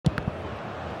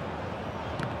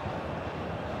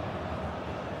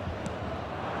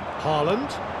Haaland.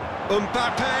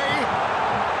 Mbappe.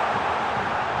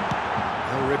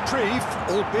 A reprieve,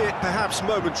 albeit perhaps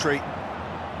momentary.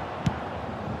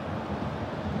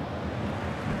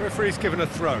 Referee's given a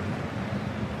throw.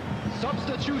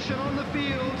 Substitution on the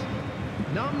field.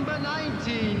 Number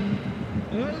 19,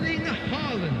 Erling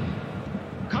Haaland.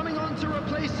 Coming on to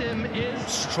replace him is...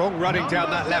 Strong running down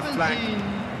that left flank.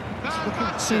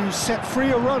 Looking to set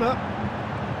free a runner.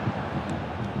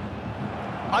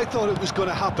 I thought it was going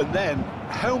to happen then.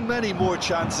 How many more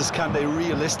chances can they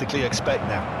realistically expect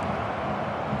now?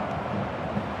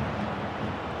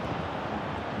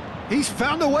 He's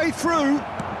found a way through.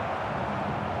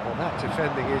 Well, that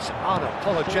defending is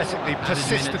unapologetically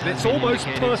persistent. It's almost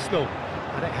personal,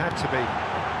 and it had to be.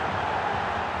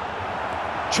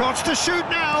 Chance to shoot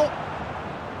now.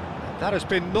 That has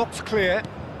been knocked clear.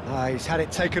 He's had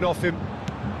it taken off him.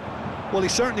 Well, he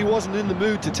certainly wasn't in the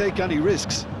mood to take any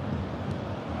risks.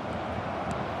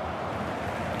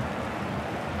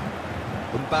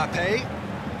 Mbappe.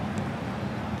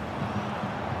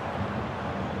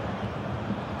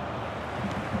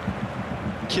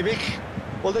 Kimmich.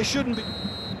 Well, they shouldn't be...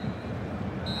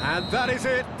 And that is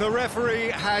it. The referee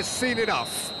has seen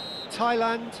enough.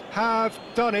 Thailand have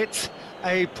done it.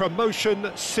 A promotion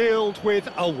sealed with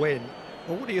a win.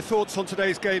 Well, what are your thoughts on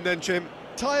today's game then, Jim?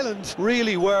 Thailand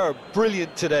really were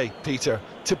brilliant today, Peter.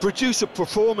 To produce a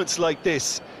performance like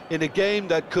this in a game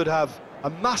that could have a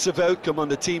massive outcome on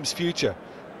the team's future.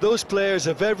 Those players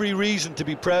have every reason to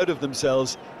be proud of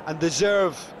themselves and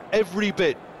deserve every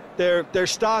bit their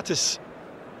status.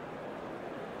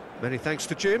 Many thanks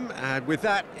to Jim, and with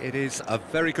that, it is a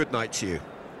very good night to you.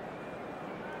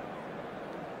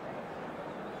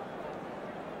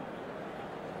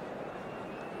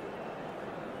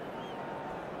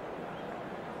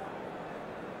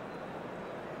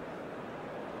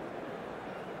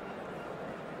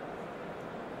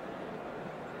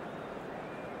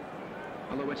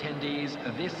 Hello attendees,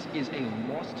 this is a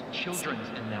lost children's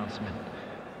announcement.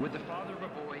 With the